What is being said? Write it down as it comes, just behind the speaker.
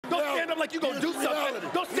stand up like you're going to do something.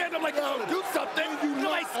 Don't stand up like you're going to do something.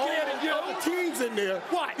 Nobody's scared of you. Other teams in there.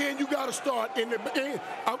 What? Then you got to start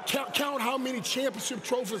count how many championship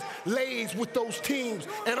trophies lays with those teams.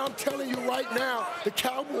 And I'm telling you right now, the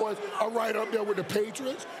Cowboys are right up there with the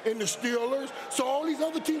Patriots and the Steelers. So all these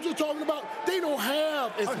other teams you're talking about, they don't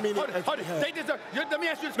have as many as we have. They deserve. Let me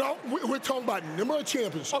ask you this. No, we're talking about number of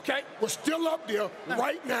championships. Okay. We're still up there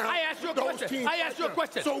right now. I asked you a question. I asked you a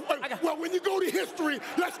question. So, well, when you go to history,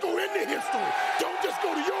 let's go into history. Don't just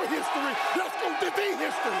go to your history. Let's go to their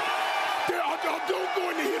history. Don't go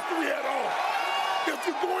into history at all. If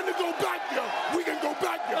you're going to go back there, we can go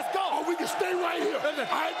back there. Let's go. Or we can stay right here.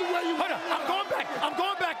 Either way you Hold on. I'm going back. I'm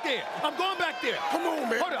going back there. I'm going back there. Come on,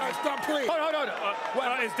 man. Hold on. Stop playing. Hold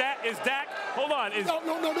on. Is Dak? Hold on.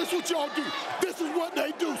 No. This is what y'all do. This is what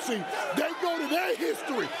they do, see. They go to their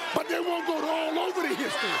history, but they won't go to all over the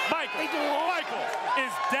history. Michael,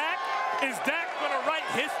 is Dak going to write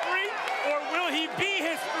history, or will he be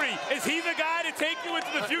history? Is he the guy to take you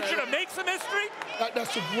into the future to make some history?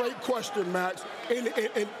 That's a great question, Max.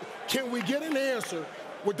 And can we get an answer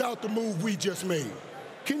without the move we just made?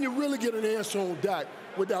 Can you really get an answer on Dak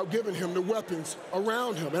without giving him the weapons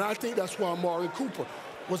around him? And I think that's why Amari Cooper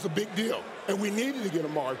was a big deal. And we needed to get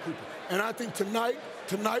Amari Cooper. And I think tonight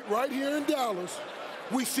right here in Dallas,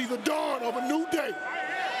 we see the dawn of a new day,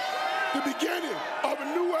 the beginning of a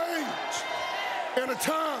new age, and a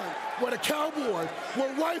time where the Cowboys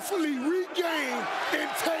will rightfully regain and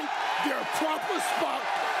take their proper spot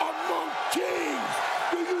among kings.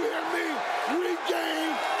 Do you hear me?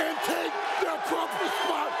 Regain and take their proper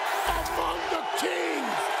spot among the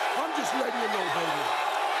kings. I'm just letting you know, baby.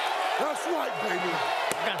 That's right, baby.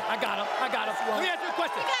 I got him. Let me ask you a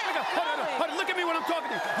question. Hold on. Look at me when I'm talking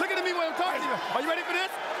to you. Look at me when I'm talking to you. Are you ready for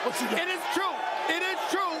this? It is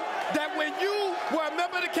true that when you were a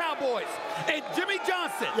member of the Cowboys and Jimmy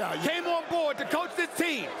Johnson came on board to coach this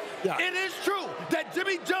team, it is true that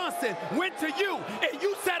Jimmy Johnson went to you and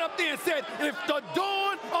you sat up there and said, if the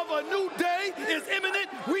dawn of a new day is imminent,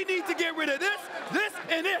 we need to get rid of this,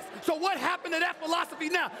 and this. So what happened to that philosophy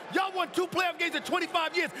now? Y'all won 2 playoff games in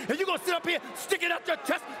 25 years, and you're going to sit up here, stick it out your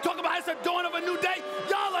chest, talk about it's the dawn of a new day?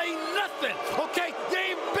 Y'all ain't nothing, okay? You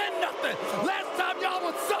ain't been nothing. Last time y'all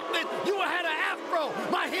was something, you had an afro.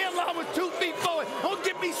 My hairline was 2 feet forward. Don't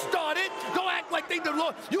get me started. Don't act like they the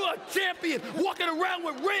Lord. You a champion walking around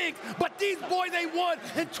with rings, but these boys ain't won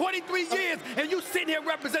in 23 years, and you sitting here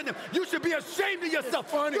representing them. You should be ashamed of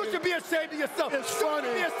yourself. You should be ashamed of yourself. It's funny.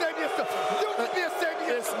 You should be ashamed of yourself. You should be ashamed of yourself.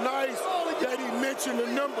 It's nice that he mentioned the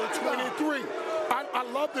number 23. I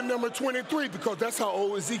love the number 23 because that's how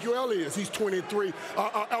old Ezekiel Elliott is. He's 23.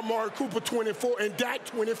 Amari Cooper, 24, and Dak,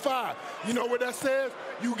 25. You know what that says?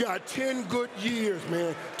 You got 10 good years,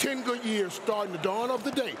 man. 10 good years starting the dawn of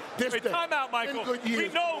the day. Time out, Michael.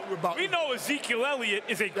 We know Ezekiel Elliott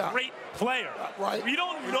is a great player. Right. We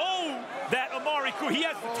don't know that Amari Cooper. He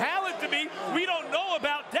has the talent to be. We don't know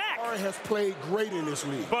about Dak. Amari has played great in this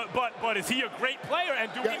league. But is he a great player?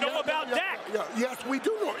 And do we know about Dak? Yes, we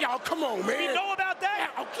do know. Y'all, come on, man. We know about Dak.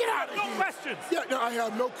 Get out of here. No questions. I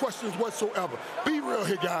have no questions whatsoever. Be real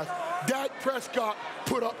here, guys. Dak Prescott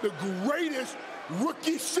put up the greatest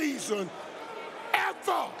rookie season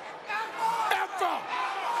ever.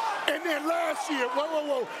 And then last year,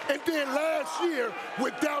 and then last year,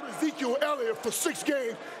 without Ezekiel Elliott for 6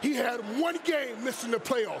 games, he had 1 game missing the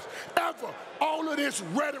playoffs. Ever. All of this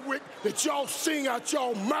rhetoric that y'all sing out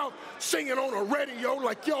y'all mouth, singing on a radio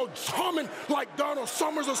like y'all humming like Donald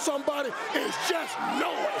Summers or somebody is just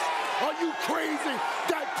noise. Are you crazy?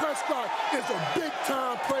 Dak Prescott is a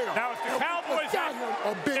big-time player. Now, if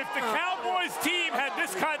the Cowboys team had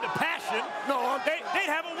this kind of passion, they'd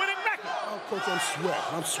have a winning record. Oh, Coach,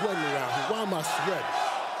 I'm sweating around here. Why am I sweating?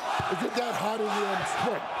 Is it that hot in here? I'm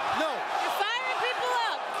sweating. No. You're firing people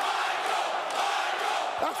up.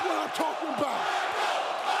 That's what I'm talking about.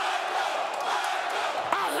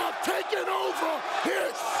 I have taken over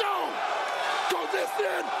his show because it's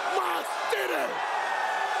in my city.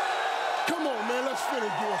 Come on, man, let's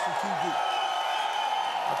finish doing some TV.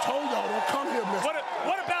 I told y'all, don't come here, mister.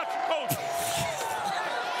 What about your coach?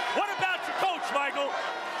 What about your coach, Michael?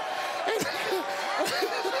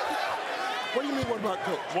 What do you mean, what about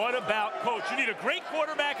coach? What about coach? You need a great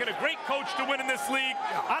quarterback and a great coach to win in this league.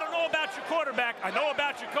 I don't know about your quarterback. I know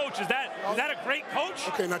about your coach. Is that a great coach?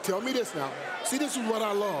 Okay, now tell me this now. See, this is what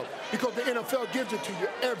I love. Because the NFL gives it to you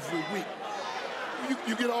every week.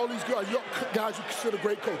 you get all these guys you consider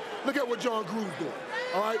great coach. Look at what John Gruden's doing.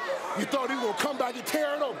 All right? You thought he was going to come back and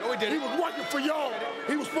tear it up. No, he didn't. He was working for y'all.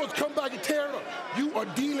 He was supposed to come back and tear it up. You are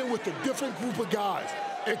dealing with a different group of guys.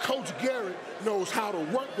 And Coach Garrett knows how to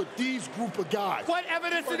work with these group of guys. What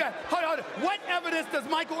evidence is that? Hold on. What evidence does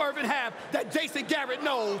Michael Irvin have that Jason Garrett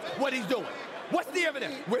knows what he's doing? What's the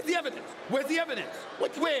evidence? Where's the evidence? Where's the evidence?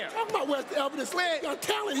 Where? Talk about where's the evidence? Where? Young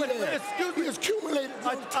talent he has. Excuse me. He has accumulated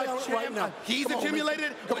young talent right now. He's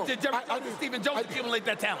accumulated? Or did Stephen Jones accumulate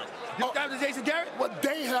that talent? You got Jason Garrett? Well,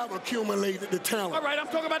 they have accumulated the talent. All right, I'm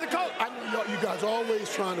talking about the coach. I know you guys always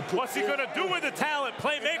trying to put... What's he going to do with the talent,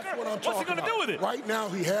 playmaker? What's he going to do with it? Right now,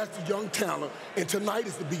 he has the young talent, and tonight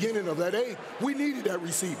is the beginning of that age. We needed that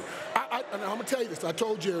receiver. And I'm going to tell you this. I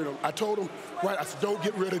told Jared, I told him, right, I said, don't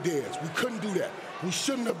get rid of Dez. We couldn't do that. We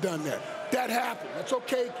shouldn't have done that. That happened. That's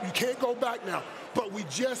okay. You can't go back now. But we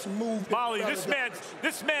just moved. Molly, this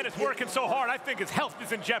man is working so hard. I think his health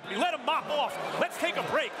is in jeopardy. Let him mop off. Let's take a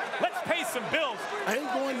break. Let's pay some bills. I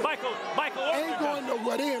ain't going to, Michael. I ain't going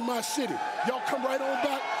nowhere. They in my city. Y'all come right on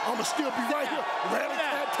back. I'm going to still be right here.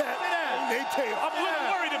 Rat-a-tat-tat on their tail. I'm a little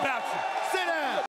worried about you.